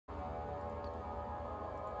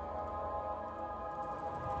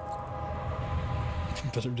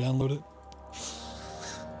Better download it.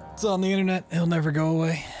 It's on the internet. It'll never go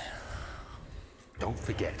away. Don't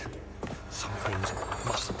forget, some things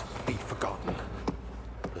mustn't be forgotten.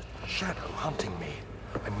 The shadow hunting me.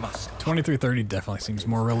 I must. 2330 definitely seems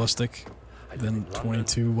more realistic than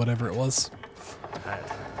 22, whatever it was.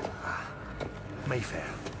 Mayfair.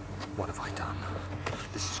 What have I done?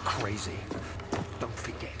 This is crazy. Don't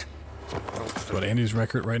forget. But Andy's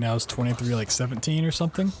record right now is 23, like 17 or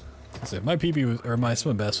something. So my PB was, or my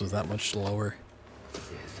swim best was that much lower.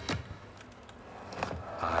 Yes.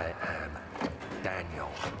 I am Daniel.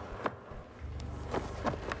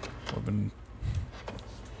 I've been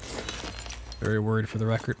very worried for the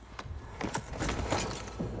record.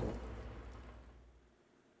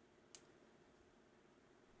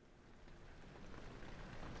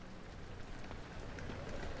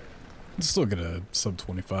 Still get a sub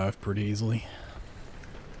 25 pretty easily.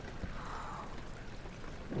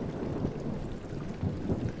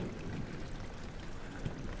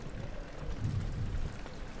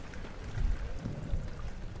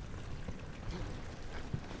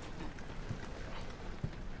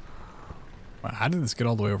 Wow, how did this get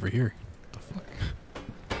all the way over here? What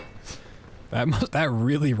the fuck? That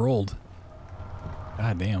really rolled.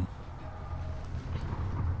 God damn.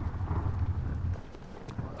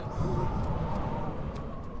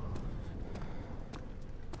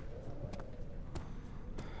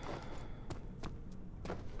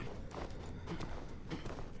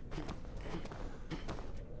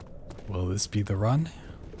 Will this be the run?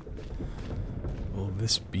 Will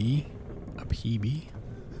this be a PB?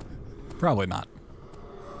 Probably not.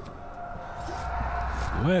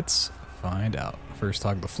 Let's find out. First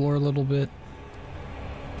hog the floor a little bit.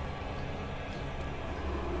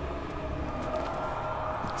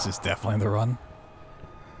 Is this definitely the run?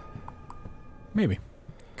 Maybe.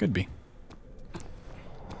 Could be.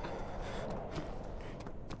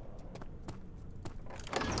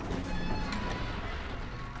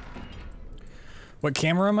 What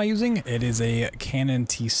camera am I using? It is a Canon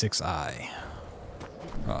T6i.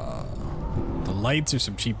 The lights are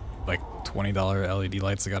some cheap, like $20 LED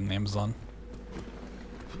lights I got on Amazon.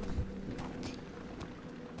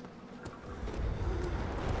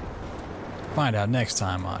 Find out next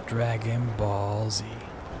time on Dragon Ball Z.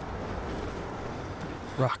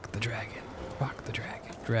 Rock the dragon,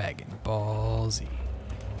 Dragon Ball Z.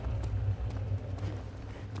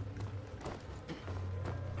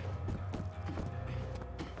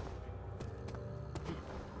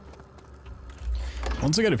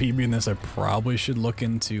 Once I get a PB in this, I probably should look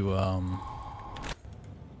into,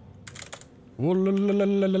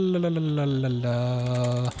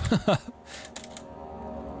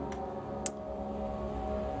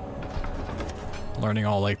 learning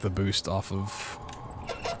all, like, the boost off of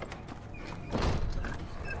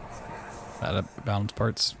that balance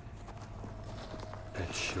parts.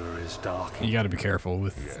 It sure is dark. You gotta be careful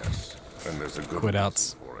with and there's a good quit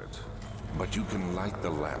outs. for it. But you can light the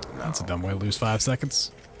lamp now. That's a dumb way to lose 5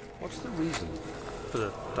 seconds. What's the reason for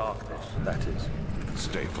the darkness, that is?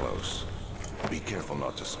 Stay close. Be careful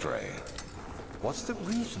not to stray. What's the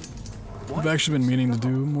reason? I've actually been meaning to do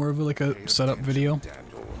more of like a setup video.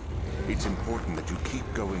 Daniel, it's important that you keep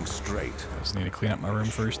going straight. I just need to clean up my room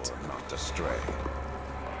first. Not to stray.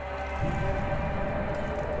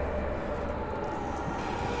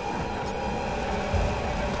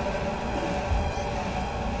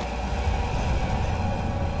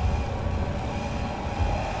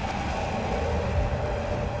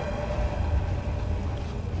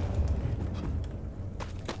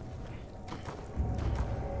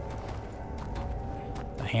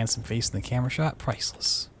 Handsome face in the camera shot,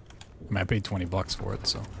 priceless. I mean, I paid 20 bucks for it,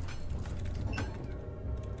 so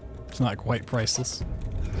it's not quite priceless.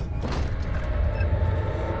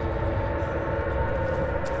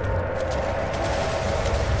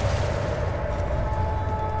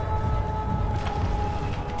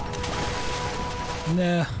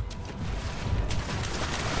 Nah.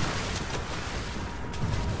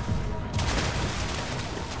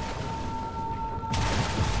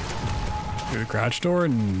 Through the crouch door?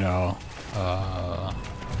 No.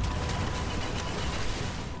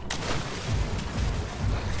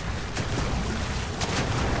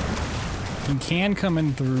 You can come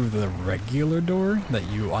in through the regular door that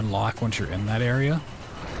you unlock once you're in that area.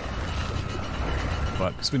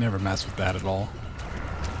 But we never mess with that at all.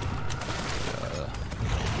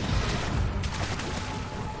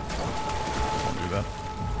 Don't do that.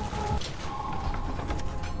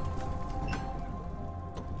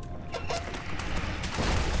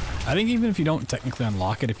 I think even if you don't technically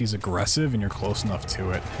unlock it, if he's aggressive and you're close enough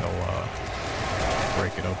to it, he'll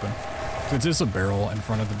break it open. So it's just a barrel in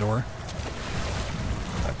front of the door.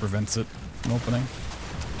 prevents it from opening.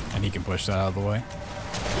 And he can push that out of the way.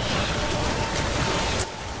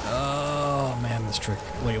 Oh man, this trick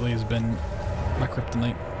lately has been my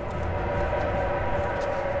kryptonite.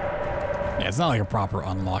 Yeah, it's not like a proper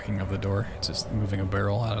unlocking of the door. It's just moving a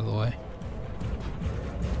barrel out of the way.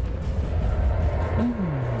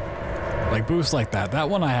 Ooh. Like boosts like that. That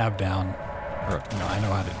one I have down. Or, you know, I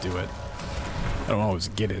know how to do it. I don't always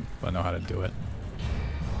get it, but I know how to do it.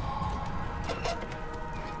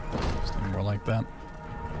 Something more like that.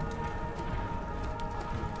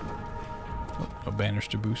 Oh, no banners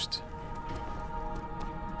to boost.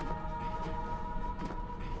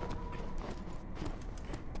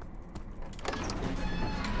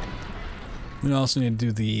 We also need to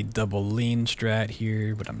do the double lean strat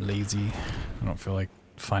here, but I'm lazy. I don't feel like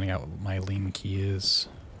finding out what my lean key is.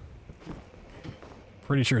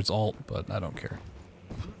 Pretty sure it's alt, but I don't care.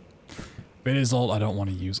 If it is alt, I don't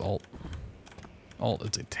want to use alt. Alt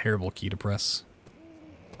is a terrible key to press.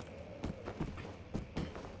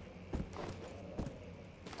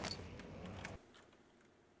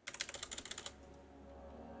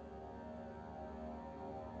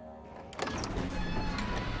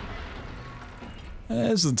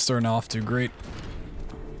 This isn't starting off too great.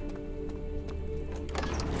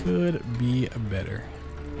 Could be better.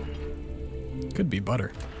 Could be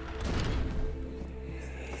butter.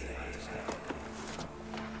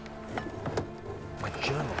 My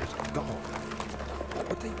journal is gone. What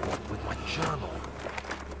would they want with my journal?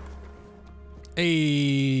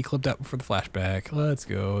 Hey, clipped out for the flashback. Let's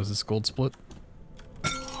go. Is this gold split?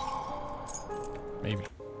 Maybe.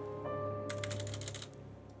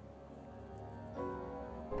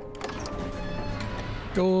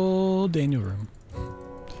 Gold Daniel room.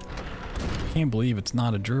 Can't believe it's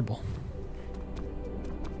not a gerbil.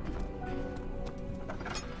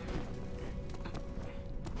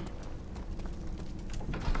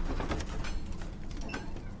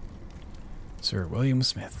 Sir William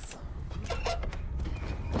Smith.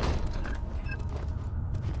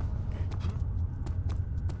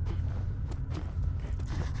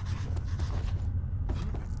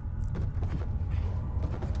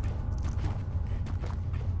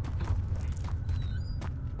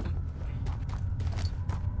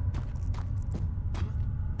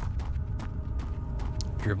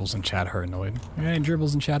 Gerbils in chat are annoyed. You got any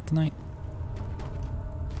gerbils in chat tonight?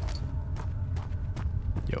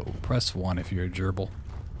 Yo, press 1 if you're a gerbil.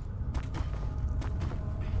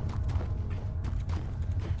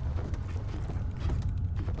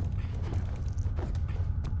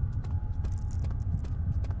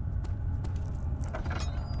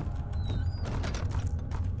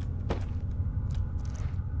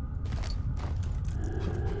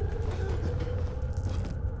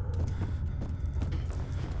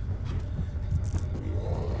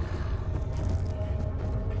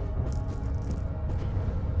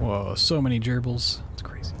 Whoa, so many gerbils. It's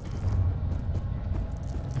crazy.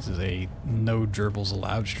 This is a no gerbils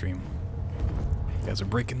allowed stream. You guys are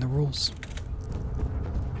breaking the rules.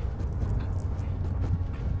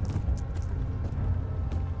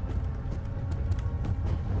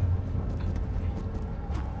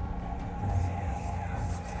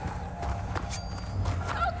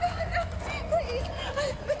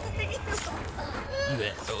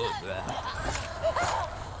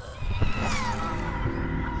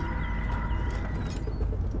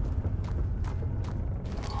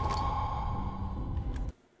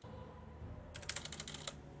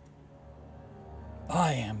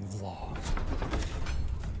 I am the law.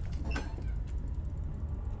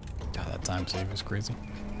 God, that time save is crazy.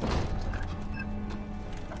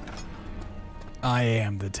 I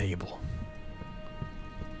am the table.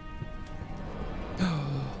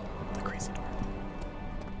 The crazy door.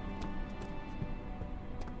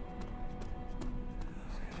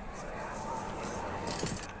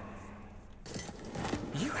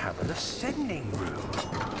 You have an ascending room.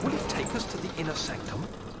 Will it take us to the inner sanctum?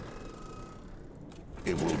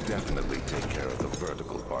 It will definitely take care of the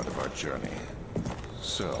vertical part of our journey.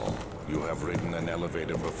 So, you have ridden an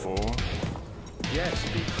elevator before? Yes,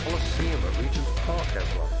 the Colosseum at Regent's Park has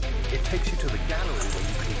one. It takes you to the gallery where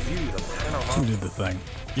you can view the panorama. Who did the thing?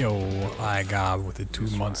 Yo, I got with it 2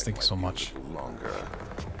 months. Thank you so much. Longer.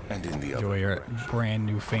 And in the Enjoy your brand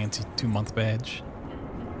new fancy 2-month badge.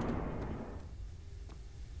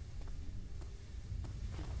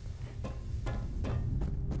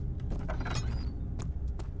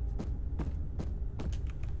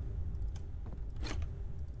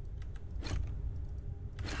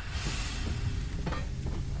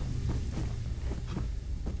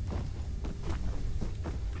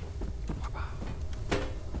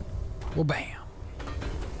 Well, bam.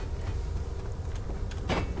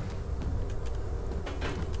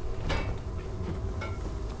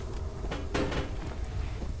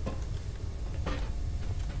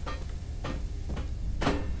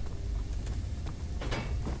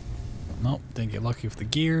 didn't get lucky with the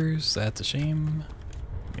gears. That's a shame.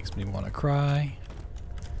 Makes me want to cry.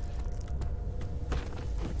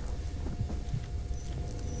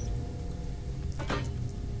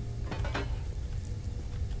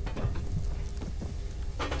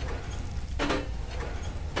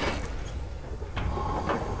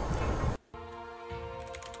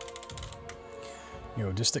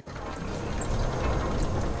 Yo, just stick.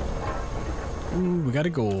 Ooh, we got a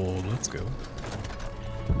gold. Let's go.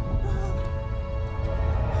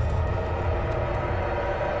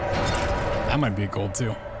 That might be a gold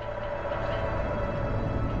too.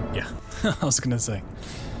 Yeah, I was gonna say.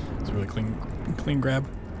 It's a really clean grab.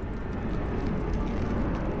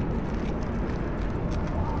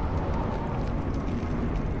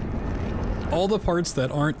 All the parts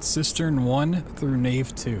that aren't Cistern 1 through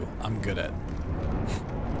Nave 2, I'm good at.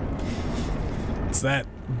 It's that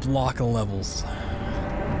block of levels.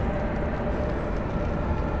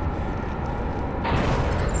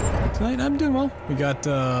 Tonight I'm doing well. We got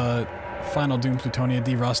Final Doom Plutonia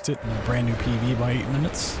derusted and a brand new PV by 8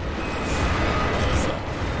 minutes. So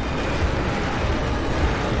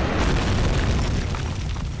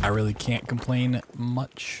I really can't complain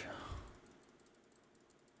much.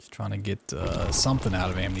 Just trying to get something out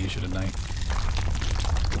of Amnesia tonight.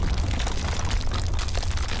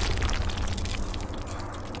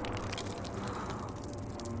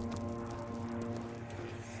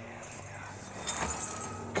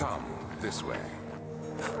 Come this way.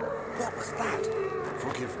 What was that?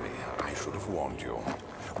 Forgive me, I should have warned you.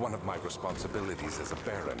 One of my responsibilities as a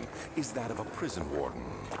Baron is that of a prison warden.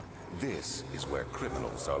 This is where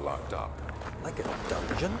criminals are locked up. Like a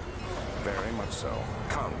dungeon? Very much so.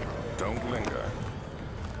 Come, don't linger.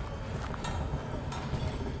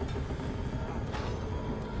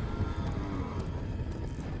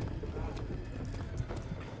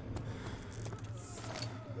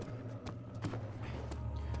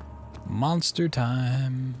 Monster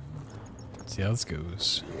time. Let's see how this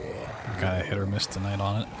goes. Got a hit or miss tonight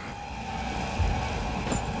on it.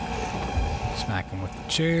 Smack him with the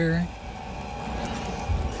chair.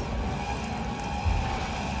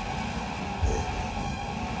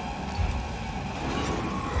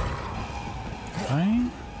 Okay.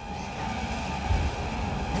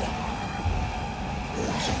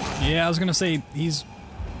 Yeah, I was gonna say he's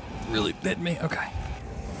really hit me. Okay.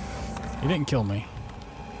 He didn't kill me.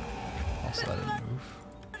 Also, I didn't move.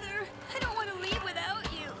 I don't want to leave without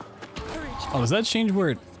you. Oh, does that change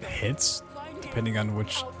where it hits? Depending on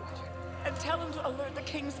which And tell him to alert the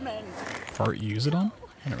king's men. part you use it on?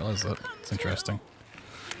 I didn't realize that. It's interesting.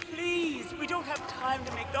 Please, we don't have time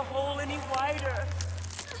to make the hole any wider.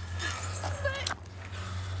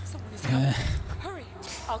 Someone is coming. Hurry.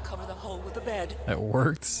 I'll cover the hole with the bed. That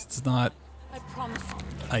worked. It's not I promise.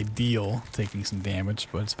 ideal taking some damage,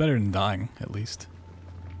 but it's better than dying, at least.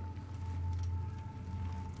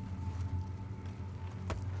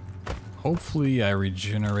 Hopefully I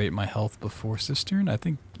regenerate my health before Cistern. I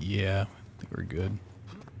think, yeah, I think we're good.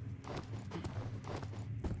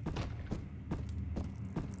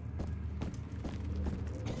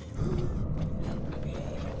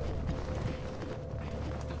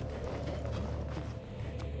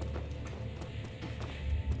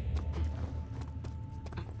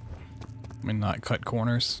 I mean, not cut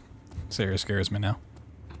corners. Sarah scares me now.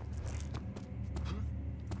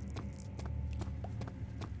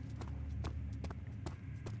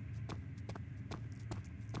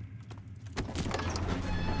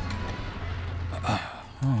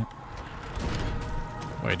 Alright.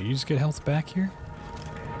 Wait, do you just get health back here?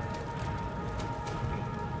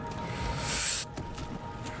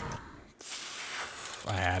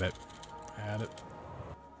 I had it. I had it.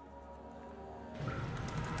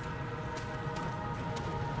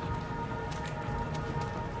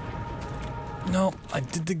 No, I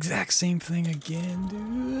did the exact same thing again,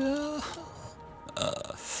 dude.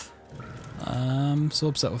 I'm so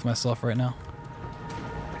upset with myself right now.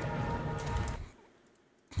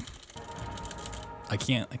 I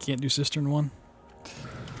can't do Cistern 1.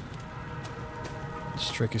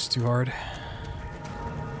 This trick is too hard.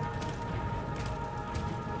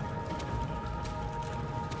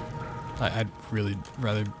 I'd really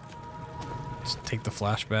rather just take the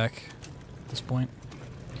flashback at this point.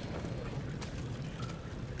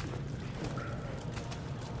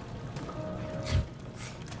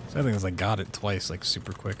 So I think it's like got it twice, like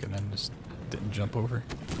super quick, and then just didn't jump over.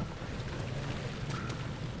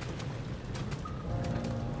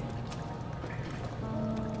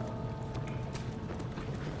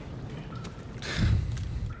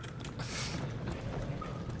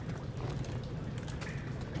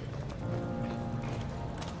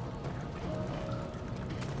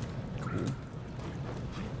 Cool.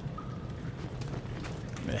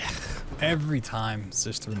 Every time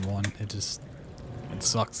Sister 1, it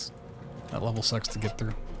sucks. That level sucks to get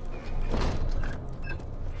through.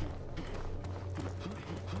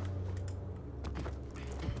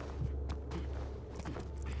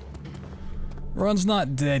 Run's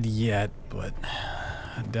not dead yet, but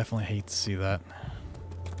I definitely hate to see that.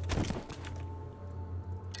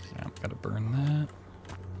 Yeah, gotta burn that.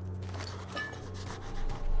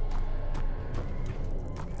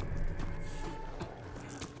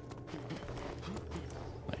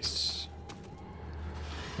 Nice.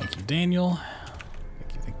 Thank you, Daniel.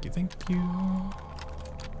 Thank you, thank you, thank you.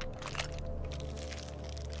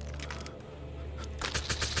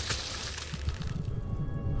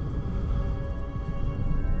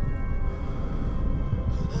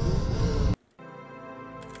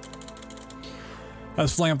 How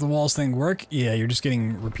does flying up the walls thing work? Yeah, you're just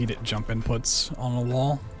getting repeated jump inputs on a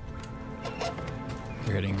wall.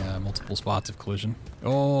 You're hitting multiple spots of collision.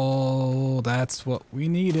 Oh, that's what we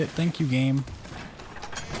needed. Thank you, game.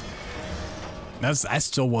 That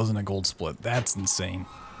still wasn't a gold split. That's insane.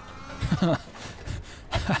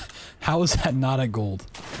 How is that not a gold?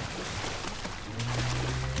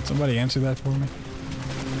 Can somebody answer that for me?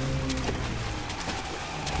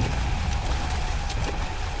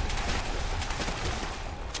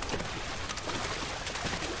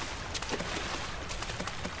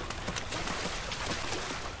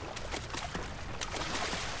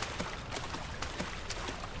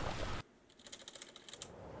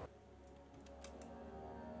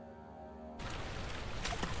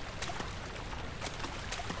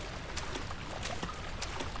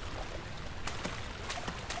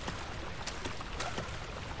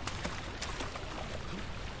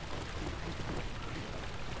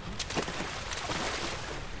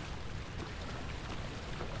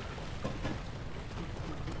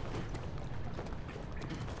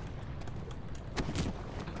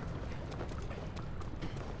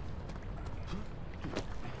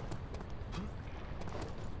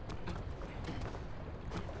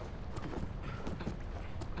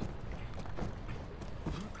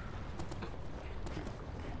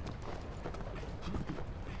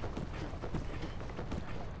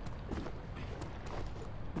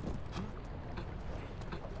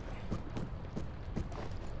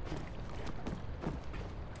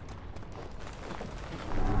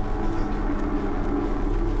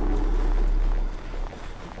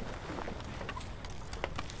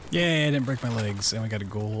 Yay, I didn't break my legs, and we got a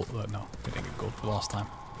gold. No, we didn't get gold for last time.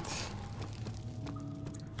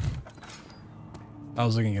 I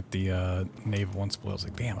was looking at the Nave 1 split. I was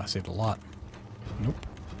like, damn, I saved a lot. Nope.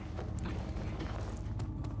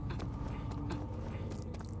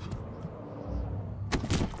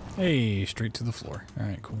 Hey, straight to the floor.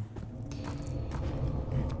 Alright, cool.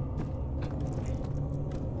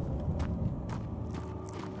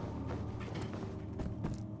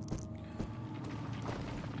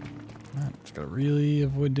 Just gotta really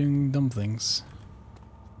avoid doing dumb things.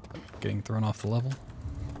 Getting thrown off the level.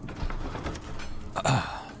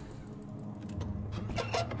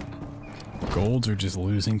 Golds are just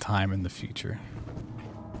losing time in the future.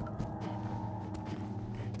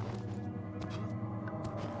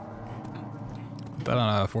 Put that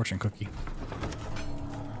on a fortune cookie.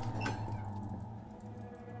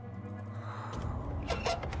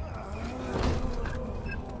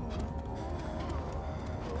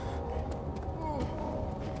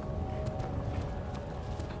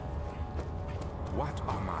 What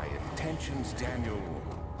are my intentions, Daniel?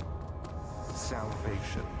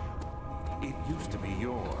 Salvation. It used to be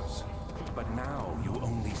yours, but now you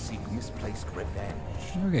only seek misplaced revenge.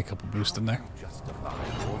 I'll get a couple boosts in there. Justify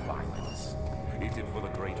your violence. Is it for the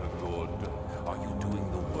greater good? Are you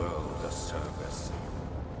doing the world a service?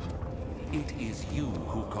 It is you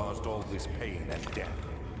who caused all this pain and death.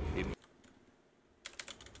 It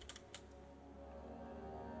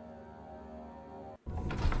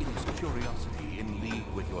is curiosity in league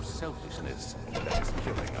with your selfishness that is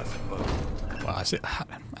killing us both. Wow, I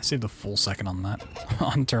saved a full second on that.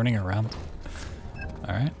 On turning around.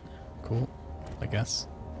 Alright, cool, I guess.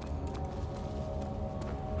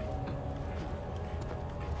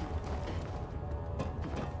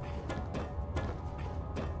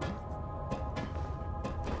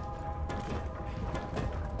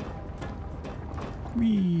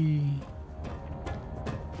 Whee!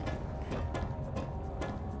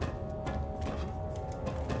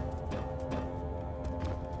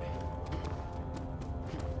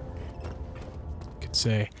 Could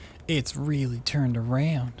say, it's really turned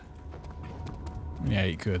around. Yeah,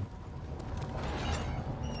 you could.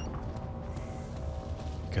 You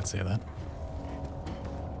could say that.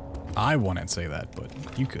 I wouldn't say that, but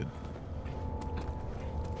you could.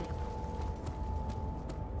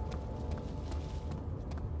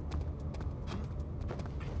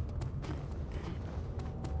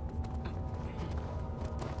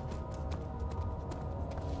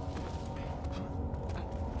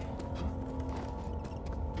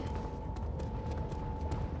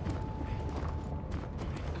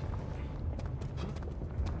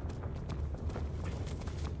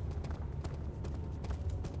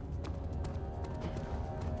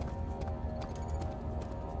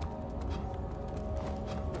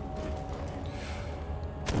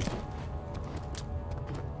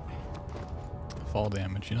 fall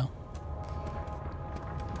damage, you know?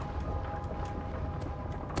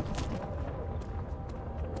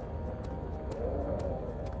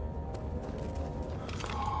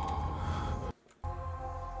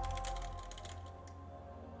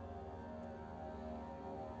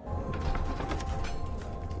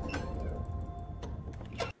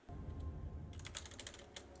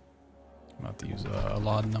 I'm about to use a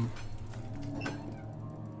laudanum.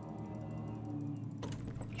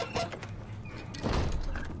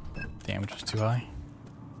 Damage was too high.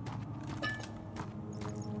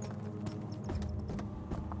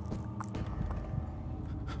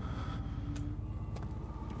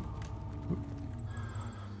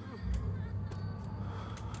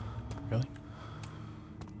 Really?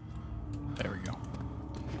 There we go.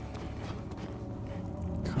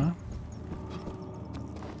 Okay.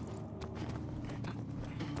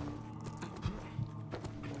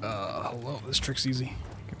 Hello, this trick's easy.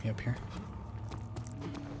 Get me up here.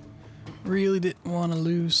 Really didn't want to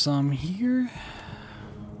lose some here.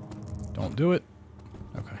 Don't do it.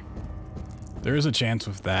 Okay. There is a chance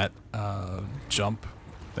with that jump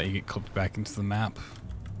that you get clipped back into the map.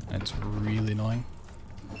 And it's really annoying.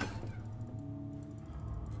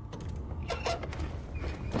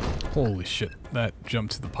 Holy shit, that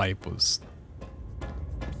jump to the pipe was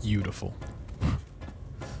beautiful.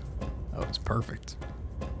 That was perfect.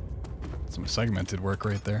 Some segmented work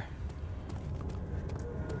right there.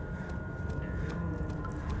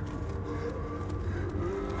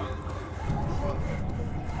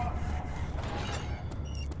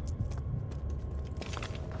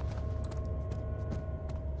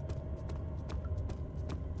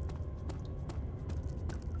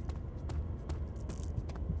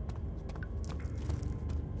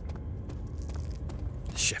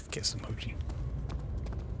 Chef kiss emoji.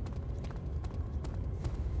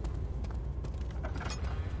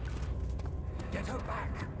 Get her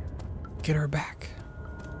back. Get her back.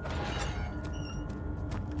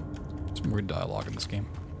 Some weird dialogue in this game.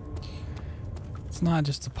 It's not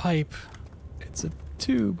just a pipe, it's a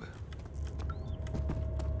tube.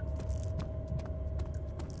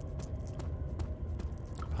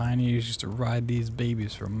 Pioneers used to ride these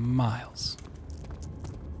babies for miles.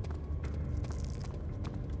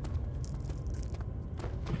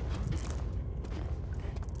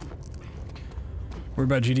 Worried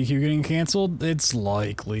about GDQ getting canceled? It's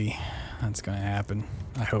likely that's gonna happen.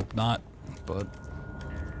 I hope not, but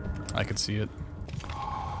I could see it.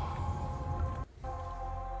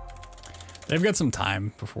 They've got some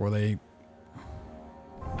time before they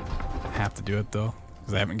have to do it though,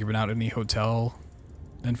 because they haven't given out any hotel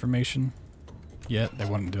information yet. They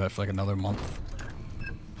wouldn't do it for like another month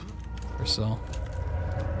or so.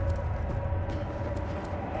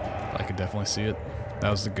 I could definitely see it. That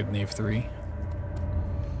was a good Nave 3.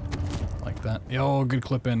 Like that. Oh, good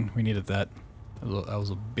clip in. We needed that. That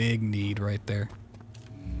was a big need right there.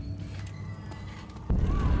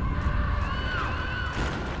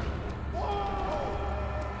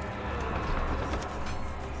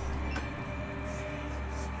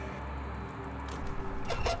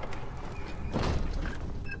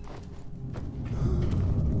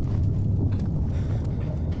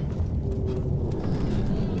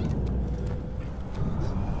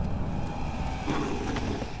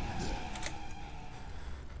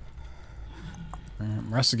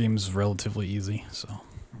 The rest of the game is relatively easy, so.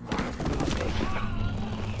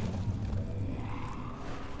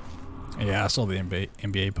 Yeah, I saw the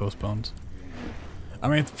NBA postponed. I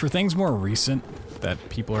mean, for things more recent that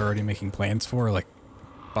people are already making plans for, like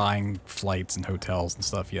buying flights and hotels and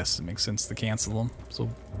stuff, yes, it makes sense to cancel them. So,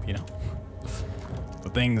 you know.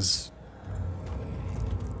 But things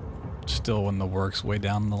still in the works way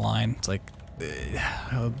down the line, it's like,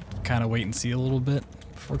 I'll kind of wait and see a little bit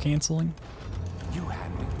before canceling. You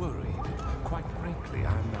had me worried. Quite frankly,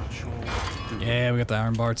 I'm not sure what to do. Yeah, we got the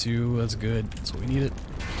iron bar too. That's good. That's what we needed.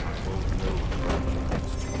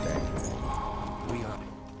 We are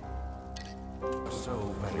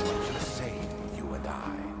so very much the same, you and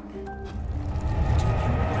I.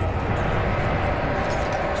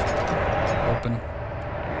 Open.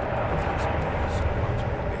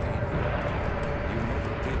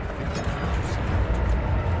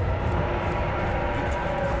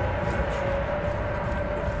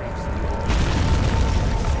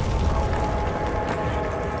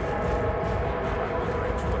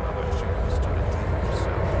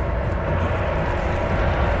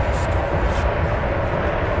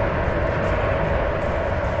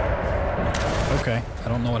 Okay, I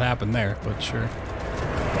don't know what happened there, but sure.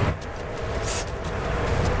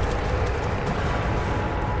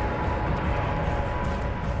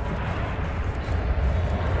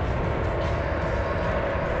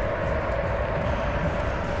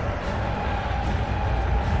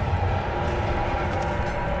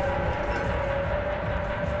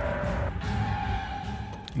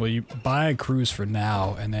 Well, you buy a cruise for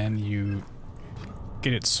now, and then you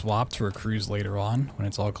get it swapped for a cruise later on when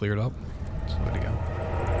it's all cleared up. That's the way to go.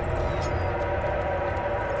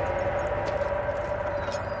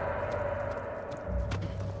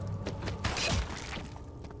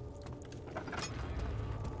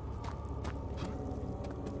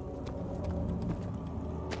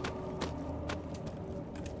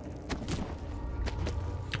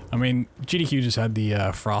 I mean, GDQ just had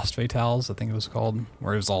the Frost Fatales, I think it was called,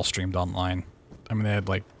 where it was all streamed online. I mean, they had,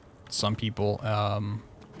 like, some people,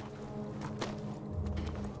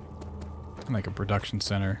 like a production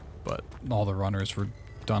center, but all the runners were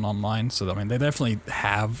done online, so, I mean, they definitely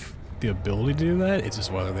have the ability to do that, it's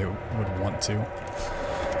just whether they would want to.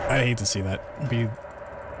 I hate to see that be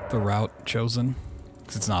the route chosen,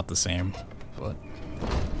 because it's not the same, but...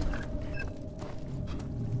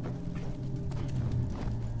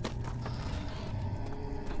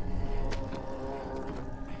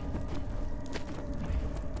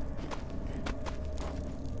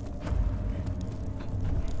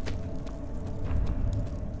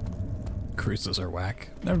 Cruises are whack.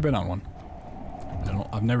 Never been on one.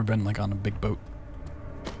 I've never been like on a big boat.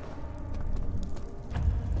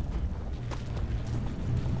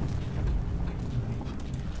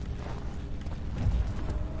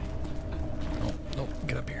 Oh, no,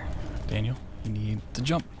 get up here. Daniel, you need to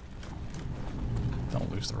jump.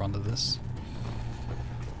 Don't lose the run to this.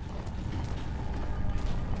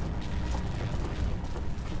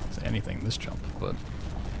 It's anything this jump, but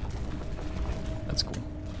that's cool.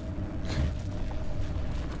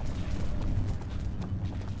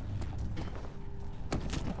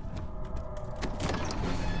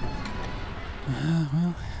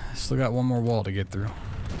 Well, I still got one more wall to get through.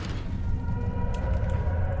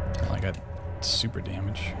 I got super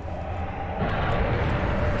damage.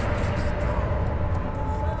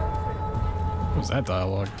 What was that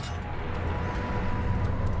dialogue?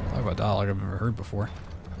 Talk about dialogue I've never heard before.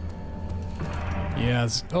 Yeah,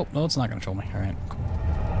 it's... Oh, no, it's not going to troll me. Alright, cool.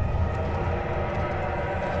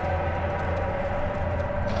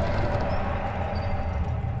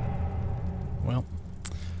 Well...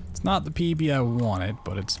 It's not the PB I wanted,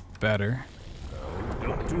 but it's better.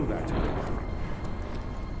 Don't do that.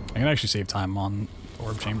 I can actually save time on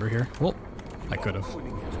orb chamber here. Well, I could have. We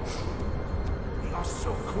are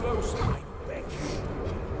so close, I beg you.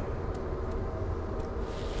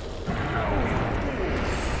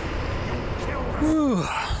 Whew,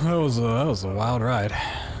 that was a wild ride.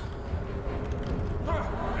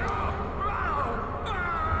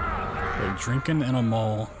 Like drinking in a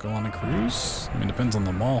mall, go on a cruise? I mean, depends on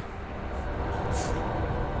the mall.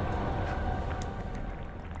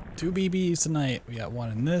 2 BBs tonight. We got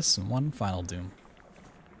one in this and one Final Doom.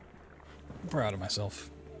 I'm proud of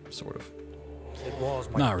myself, sort of. It was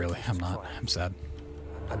my Not really, I'm not. I'm sad.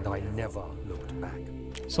 and I never looked back.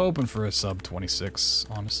 So hoping for a sub 26,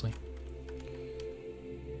 honestly.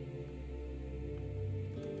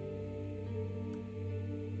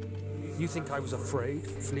 You think I was afraid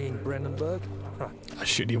fleeing Brennenburg? Huh. A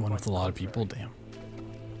shitty one with a lot of people, damn.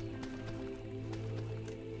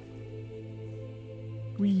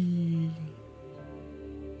 Whee.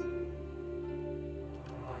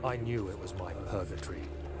 I knew it was my purgatory.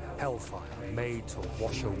 Hellfire made to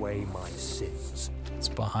wash away my sins. It's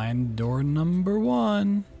behind door number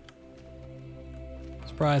 1.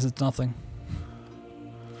 Surprise, it's nothing.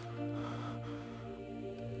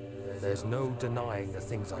 There's no denying the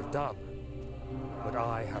things I've done, but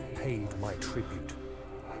I have paid my tribute.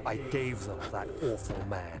 I gave them that awful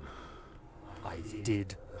man. I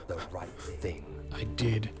did the right thing. I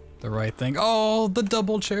did the right thing. Oh, the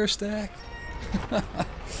double chair stack.